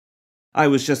I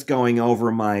was just going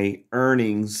over my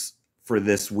earnings for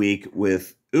this week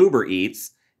with Uber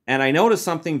Eats, and I noticed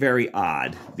something very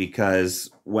odd because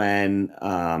when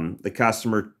the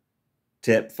customer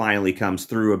tip finally comes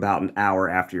through about an hour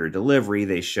after your delivery,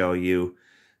 they show you,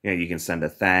 you can send a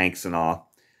thanks and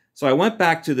all. So I went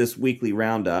back to this weekly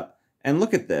roundup and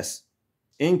look at this.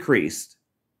 Increased,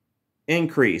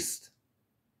 increased,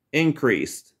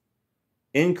 increased,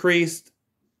 increased,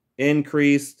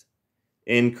 increased,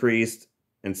 increased,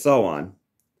 and so on.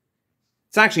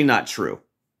 It's actually not true.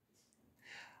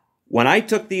 When I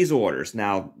took these orders,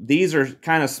 now these are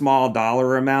kind of small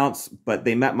dollar amounts, but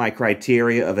they met my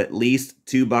criteria of at least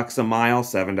 $2 a mile,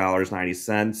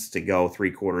 $7.90 to go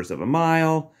 3/4 of a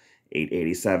mile,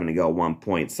 $8.87 to go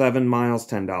 1.7 miles,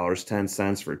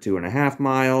 $10.10 for 2.5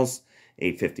 miles,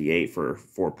 $8.58 for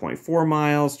 4.4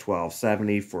 miles,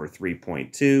 $12.70 for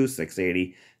 3.2,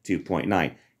 $6.80,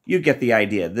 2.9. You get the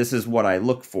idea. This is what I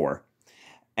look for.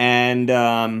 And,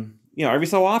 every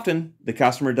so often, the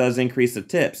customer does increase the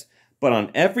tips. But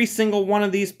on every single one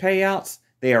of these payouts,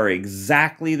 they are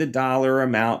exactly the dollar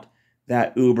amount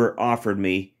that Uber offered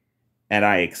me, and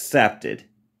I accepted.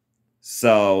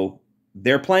 So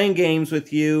they're playing games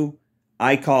with you.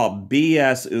 I call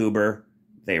BS Uber.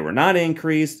 They were not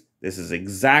increased. This is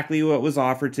exactly what was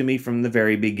offered to me from the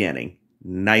very beginning.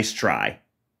 Nice try.